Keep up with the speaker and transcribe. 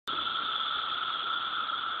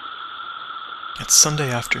It's Sunday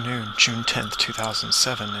afternoon, June 10th,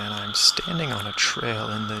 2007, and I'm standing on a trail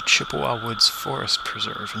in the Chippewa Woods Forest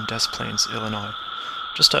Preserve in Des Plaines, Illinois,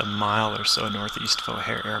 just a mile or so northeast of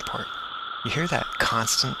O'Hare Airport. You hear that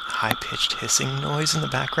constant, high-pitched hissing noise in the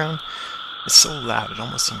background? It's so loud it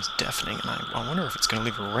almost seems deafening, and I wonder if it's going to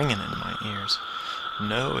leave a ringing in my ears.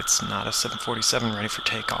 No, it's not a 747 ready for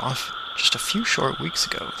takeoff. Just a few short weeks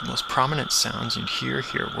ago, the most prominent sounds you'd hear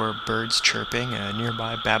here were birds chirping, a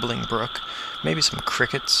nearby babbling brook, maybe some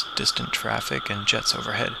crickets, distant traffic, and jets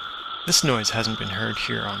overhead. This noise hasn't been heard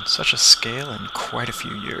here on such a scale in quite a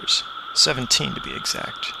few years, 17 to be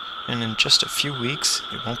exact, and in just a few weeks,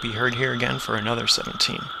 it won't be heard here again for another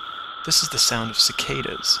 17. This is the sound of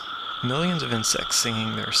cicadas, millions of insects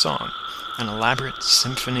singing their song, an elaborate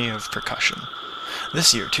symphony of percussion.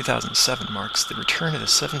 This year, 2007, marks the return of the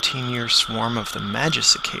 17-year swarm of the Magis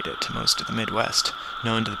cicada to most of the Midwest,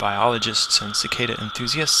 known to the biologists and cicada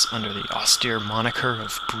enthusiasts under the austere moniker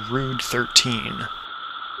of Brood 13.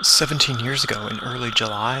 17 years ago, in early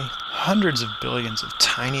July, hundreds of billions of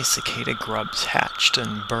tiny cicada grubs hatched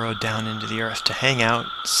and burrowed down into the earth to hang out,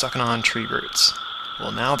 sucking on tree roots.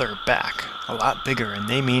 Well, now they're back, a lot bigger, and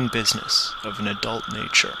they mean business, of an adult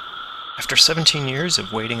nature. After 17 years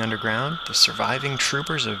of waiting underground, the surviving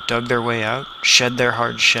troopers have dug their way out, shed their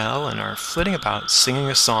hard shell, and are flitting about singing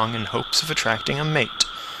a song in hopes of attracting a mate.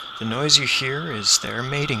 The noise you hear is their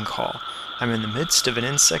mating call. I'm in the midst of an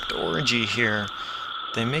insect orgy here.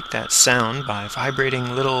 They make that sound by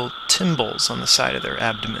vibrating little tymbals on the side of their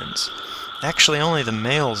abdomens. Actually, only the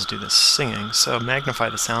males do this singing, so magnify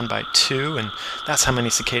the sound by 2, and that's how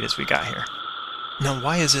many cicadas we got here. Now,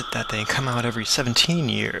 why is it that they come out every 17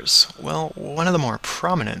 years? Well, one of the more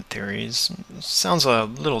prominent theories sounds a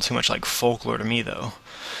little too much like folklore to me, though.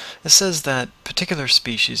 It says that particular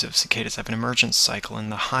species of cicadas have an emergence cycle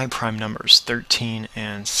in the high prime numbers 13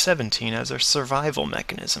 and 17 as a survival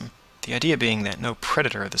mechanism. The idea being that no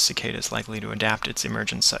predator of the cicada is likely to adapt its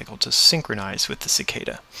emergence cycle to synchronize with the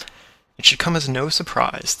cicada. It should come as no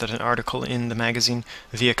surprise that an article in the magazine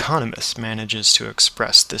The Economist manages to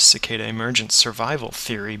express this cicada emergence survival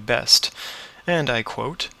theory best, and I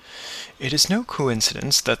quote, "It is no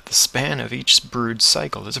coincidence that the span of each brood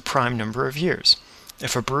cycle is a prime number of years.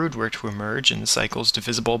 If a brood were to emerge in cycles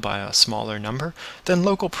divisible by a smaller number, then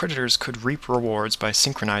local predators could reap rewards by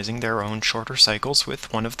synchronizing their own shorter cycles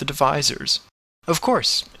with one of the divisors. Of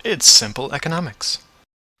course, it's simple economics."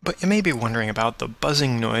 But you may be wondering about the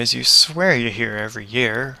buzzing noise you swear you hear every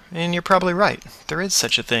year, and you're probably right. There is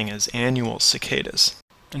such a thing as annual cicadas.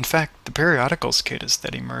 In fact, the periodical cicadas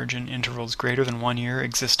that emerge in intervals greater than 1 year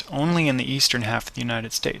exist only in the eastern half of the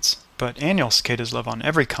United States, but annual cicadas live on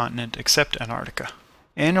every continent except Antarctica.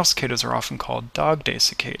 Annual cicadas are often called dog day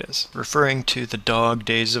cicadas, referring to the dog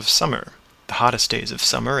days of summer, the hottest days of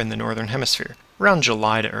summer in the northern hemisphere, around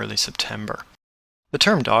July to early September. The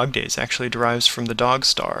term dog days actually derives from the dog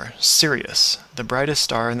star, Sirius, the brightest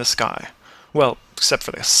star in the sky. Well, except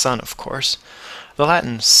for the sun, of course. The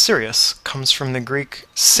Latin Sirius comes from the Greek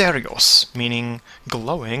serios, meaning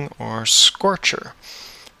glowing or scorcher,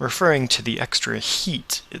 referring to the extra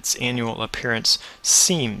heat its annual appearance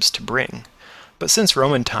seems to bring. But since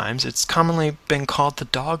Roman times, it's commonly been called the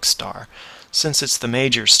dog star, since it's the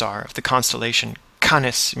major star of the constellation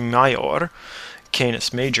Canis Major,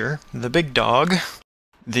 Canis Major, the big dog.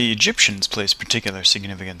 The Egyptians placed particular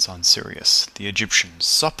significance on Sirius, the Egyptian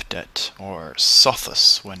Sopdet, or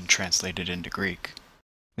Sothis when translated into Greek.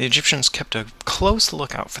 The Egyptians kept a close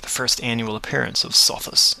lookout for the first annual appearance of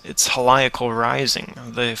Sothis, its heliacal rising,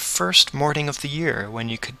 the first morning of the year when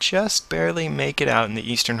you could just barely make it out in the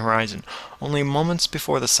eastern horizon, only moments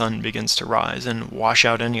before the sun begins to rise and wash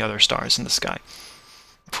out any other stars in the sky.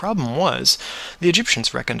 The problem was, the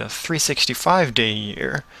Egyptians reckoned a 365-day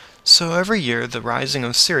year, so every year the rising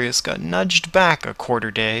of Sirius got nudged back a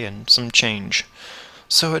quarter day and some change.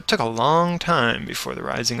 So it took a long time before the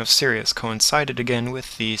rising of Sirius coincided again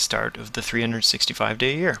with the start of the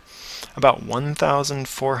 365-day year. About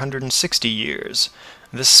 1,460 years.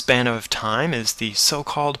 This span of time is the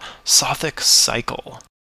so-called Sothic cycle.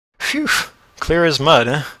 Phew, clear as mud,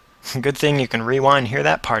 huh? Good thing you can rewind and hear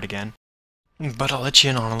that part again. But I'll let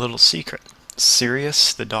you in on a little secret.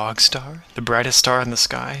 Sirius, the dog star, the brightest star in the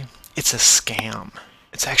sky, it's a scam.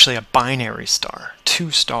 It's actually a binary star,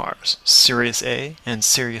 2 stars, Sirius A and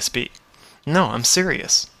Sirius B. No, I'm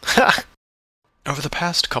serious. Ha! Over the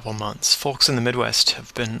past couple months, folks in the Midwest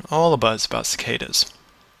have been all abuzz about cicadas.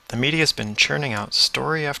 The media's been churning out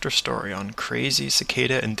story after story on crazy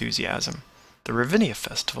cicada enthusiasm. The Ravinia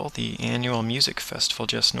Festival, the annual music festival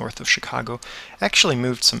just north of Chicago, actually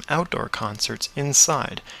moved some outdoor concerts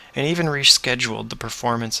inside, and even rescheduled the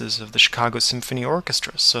performances of the Chicago Symphony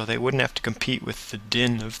Orchestra so they wouldn't have to compete with the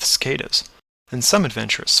din of the cicadas. And some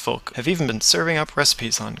adventurous folk have even been serving up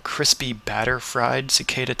recipes on crispy batter-fried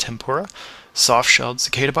cicada tempura, soft-shelled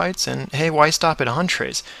cicada bites, and hey, why stop at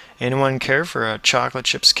entrees? Anyone care for a chocolate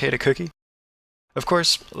chip cicada cookie? Of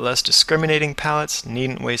course, less discriminating palates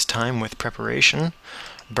needn't waste time with preparation.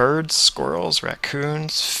 Birds, squirrels,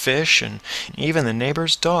 raccoons, fish, and even the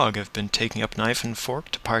neighbor's dog have been taking up knife and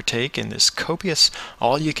fork to partake in this copious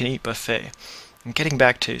all-you-can-eat buffet. And getting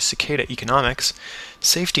back to cicada economics,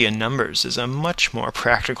 safety in numbers is a much more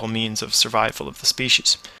practical means of survival of the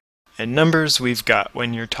species. And numbers we've got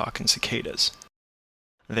when you're talking cicadas.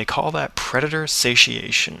 They call that predator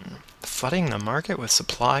satiation, flooding the market with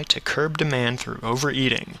supply to curb demand through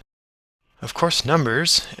overeating. Of course,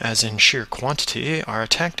 numbers, as in sheer quantity, are a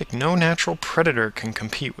tactic no natural predator can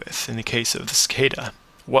compete with in the case of the cicada.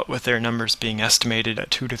 What with their numbers being estimated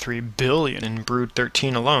at 2 to 3 billion in Brood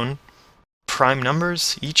 13 alone, prime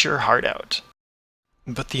numbers eat your heart out.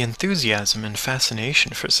 But the enthusiasm and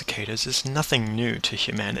fascination for cicadas is nothing new to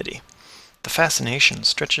humanity. The fascination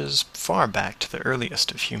stretches far back to the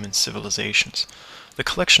earliest of human civilizations. The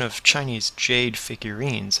collection of Chinese jade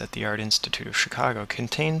figurines at the Art Institute of Chicago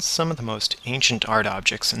contains some of the most ancient art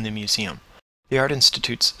objects in the museum. The Art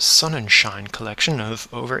Institute's Sonnenschein collection of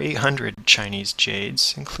over 800 Chinese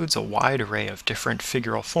jades includes a wide array of different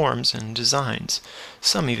figural forms and designs,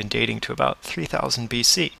 some even dating to about 3000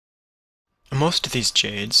 BC. Most of these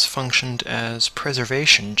jades functioned as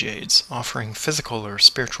preservation jades, offering physical or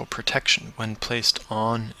spiritual protection when placed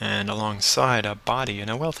on and alongside a body in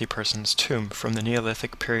a wealthy person's tomb from the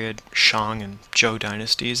Neolithic period, Shang and Zhou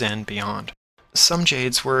dynasties, and beyond. Some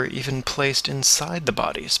jades were even placed inside the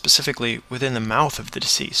body, specifically within the mouth of the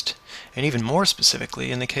deceased, and even more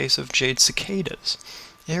specifically in the case of jade cicadas.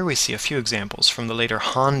 Here we see a few examples from the later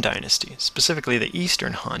Han Dynasty, specifically the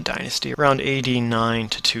Eastern Han Dynasty, around AD 9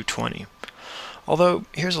 to 220. Although,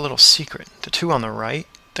 here's a little secret, the two on the right,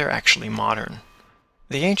 they're actually modern.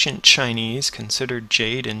 The ancient Chinese considered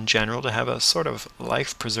jade in general to have a sort of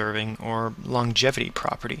life-preserving or longevity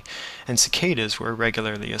property, and cicadas were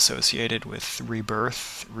regularly associated with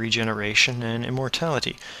rebirth, regeneration, and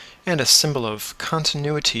immortality, and a symbol of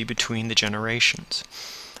continuity between the generations.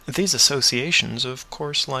 These associations, of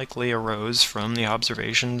course, likely arose from the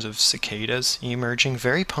observations of cicadas emerging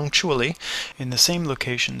very punctually in the same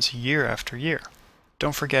locations year after year.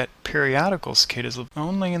 Don't forget, periodical cicadas live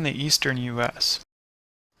only in the eastern U.S.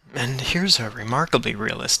 And here's a remarkably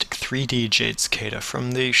realistic 3D jade cicada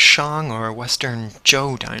from the Shang or Western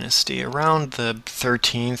Zhou dynasty around the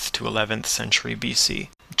 13th to 11th century BC.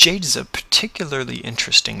 Jade is a particularly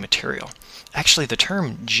interesting material. Actually, the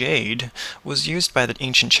term jade was used by the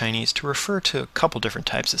ancient Chinese to refer to a couple different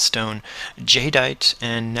types of stone, jadeite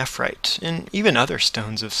and nephrite, and even other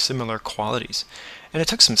stones of similar qualities. And it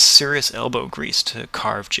took some serious elbow grease to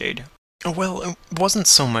carve jade. Well, it wasn't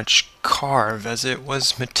so much carve as it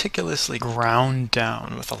was meticulously ground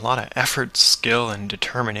down with a lot of effort, skill, and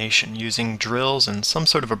determination using drills and some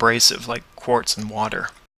sort of abrasive like quartz and water.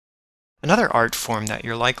 Another art form that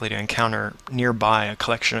you're likely to encounter nearby a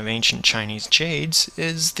collection of ancient Chinese jades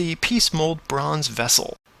is the piece mold bronze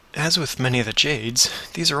vessel. As with many of the jades,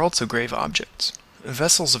 these are also grave objects.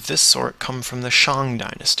 Vessels of this sort come from the Shang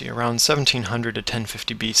dynasty around 1700 to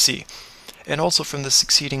 1050 BC, and also from the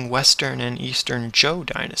succeeding Western and Eastern Zhou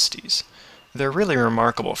dynasties. They're really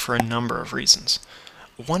remarkable for a number of reasons.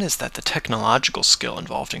 One is that the technological skill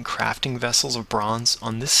involved in crafting vessels of bronze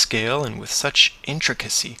on this scale and with such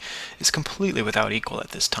intricacy is completely without equal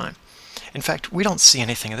at this time. In fact, we don't see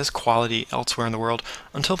anything of this quality elsewhere in the world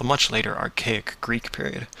until the much later archaic Greek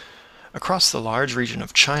period. Across the large region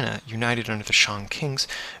of China, united under the Shang kings,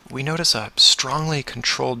 we notice a strongly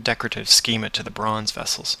controlled decorative schema to the bronze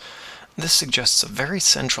vessels. This suggests a very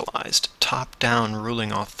centralized, top-down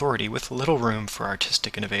ruling authority with little room for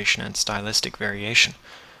artistic innovation and stylistic variation.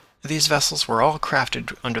 These vessels were all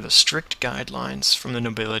crafted under the strict guidelines from the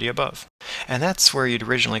nobility above, and that's where you'd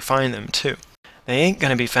originally find them, too. They ain't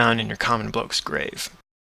gonna be found in your common bloke's grave.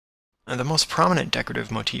 The most prominent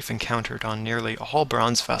decorative motif encountered on nearly all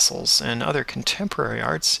bronze vessels and other contemporary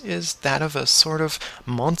arts is that of a sort of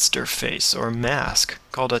monster face or mask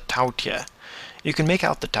called a taotie. You can make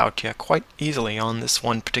out the taotie quite easily on this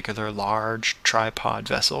one particular large tripod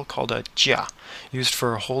vessel called a jia, used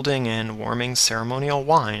for holding and warming ceremonial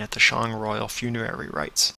wine at the Shang royal funerary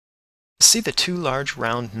rites. See the two large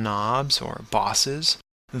round knobs or bosses?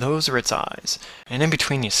 Those are its eyes, and in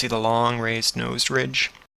between you see the long raised nose ridge.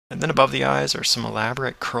 And then above the eyes are some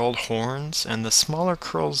elaborate curled horns, and the smaller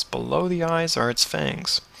curls below the eyes are its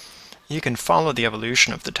fangs. You can follow the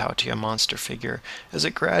evolution of the Tautia monster figure as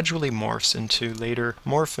it gradually morphs into later,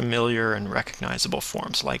 more familiar and recognizable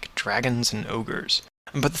forms like dragons and ogres.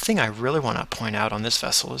 But the thing I really want to point out on this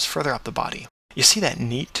vessel is further up the body. You see that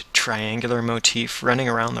neat triangular motif running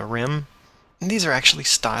around the rim? These are actually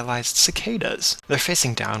stylized cicadas. They're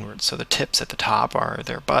facing downwards, so the tips at the top are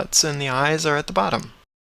their butts and the eyes are at the bottom.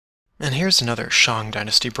 And here's another Shang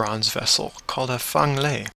Dynasty bronze vessel called a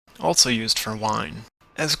fanglei, also used for wine.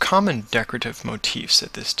 As common decorative motifs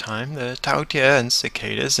at this time, the tautia and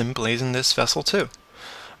cicadas emblazon this vessel too.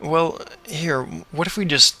 Well, here, what if we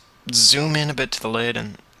just zoom in a bit to the lid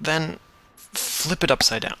and then flip it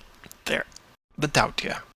upside down? There, the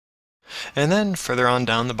tautia. And then further on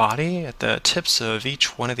down the body, at the tips of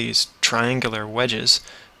each one of these triangular wedges,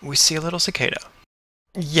 we see a little cicada.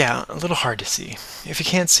 Yeah, a little hard to see. If you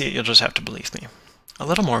can't see it, you'll just have to believe me. A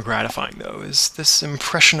little more gratifying, though, is this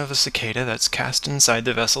impression of a cicada that's cast inside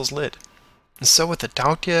the vessel's lid. So with the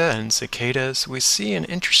tautia and cicadas, we see an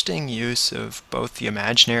interesting use of both the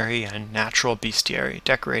imaginary and natural bestiary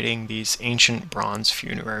decorating these ancient bronze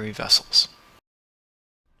funerary vessels.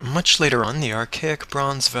 Much later on, the archaic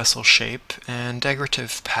bronze vessel shape and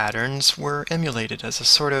decorative patterns were emulated as a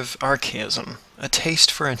sort of archaism, a taste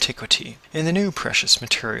for antiquity, in the new precious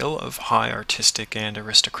material of high artistic and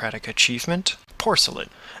aristocratic achievement, porcelain.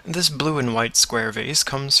 This blue and white square vase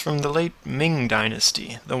comes from the late Ming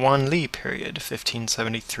Dynasty, the Wanli period,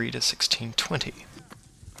 1573 to 1620.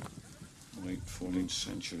 Late 14th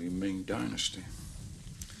century Ming Dynasty.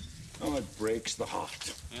 Oh, it breaks the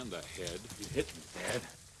heart. And the head. You hit me, Dad.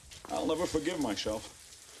 I'll never forgive myself.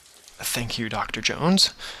 Thank you, Dr.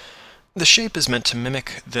 Jones. The shape is meant to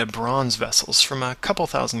mimic the bronze vessels from a couple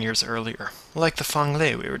thousand years earlier, like the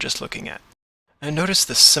fanglei we were just looking at. And notice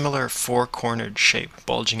the similar four-cornered shape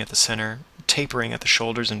bulging at the center, tapering at the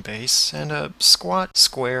shoulders and base, and a squat,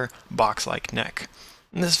 square, box-like neck.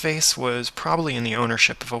 This vase was probably in the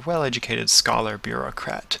ownership of a well-educated scholar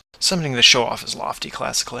bureaucrat, something to show off his lofty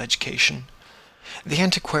classical education. The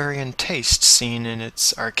antiquarian taste seen in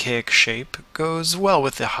its archaic shape goes well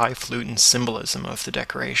with the highfalutin symbolism of the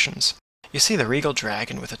decorations. You see the regal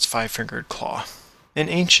dragon with its five-fingered claw, an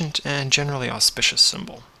ancient and generally auspicious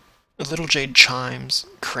symbol. Little jade chimes,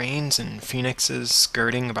 cranes and phoenixes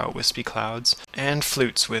skirting about wispy clouds, and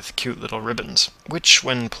flutes with cute little ribbons, which,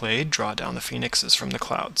 when played, draw down the phoenixes from the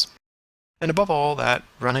clouds. And above all that,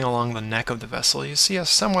 running along the neck of the vessel, you see a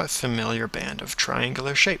somewhat familiar band of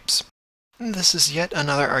triangular shapes. This is yet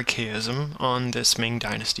another archaism on this Ming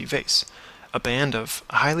Dynasty vase, a band of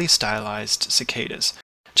highly stylized cicadas,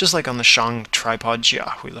 just like on the Shang tripod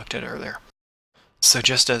jia we looked at earlier. So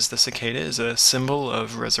just as the cicada is a symbol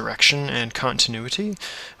of resurrection and continuity,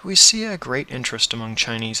 we see a great interest among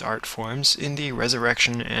Chinese art forms in the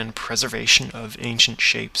resurrection and preservation of ancient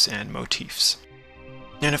shapes and motifs.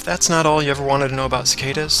 And if that's not all you ever wanted to know about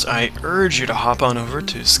cicadas, I urge you to hop on over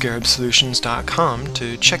to scarabsolutions.com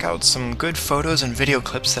to check out some good photos and video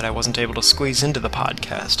clips that I wasn't able to squeeze into the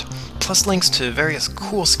podcast, plus links to various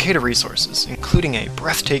cool cicada resources, including a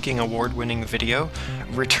breathtaking award-winning video,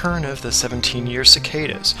 Return of the 17-Year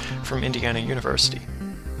Cicadas, from Indiana University,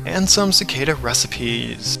 and some cicada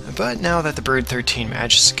recipes. But now that the Bird 13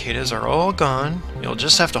 Magic cicadas are all gone, you'll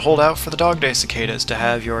just have to hold out for the Dog Day cicadas to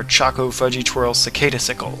have your Choco Fudgy Twirl cicada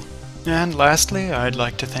sickle. And lastly, I'd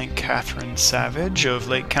like to thank Catherine Savage of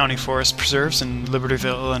Lake County Forest Preserves in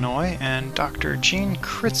Libertyville, Illinois, and Dr. Gene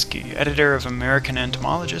Kritsky, editor of American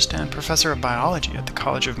Entomologist and professor of biology at the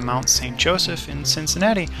College of Mount St. Joseph in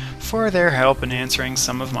Cincinnati, for their help in answering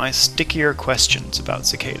some of my stickier questions about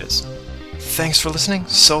cicadas. Thanks for listening,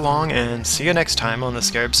 so long, and see you next time on the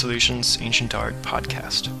Scarab Solutions Ancient Art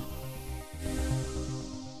Podcast.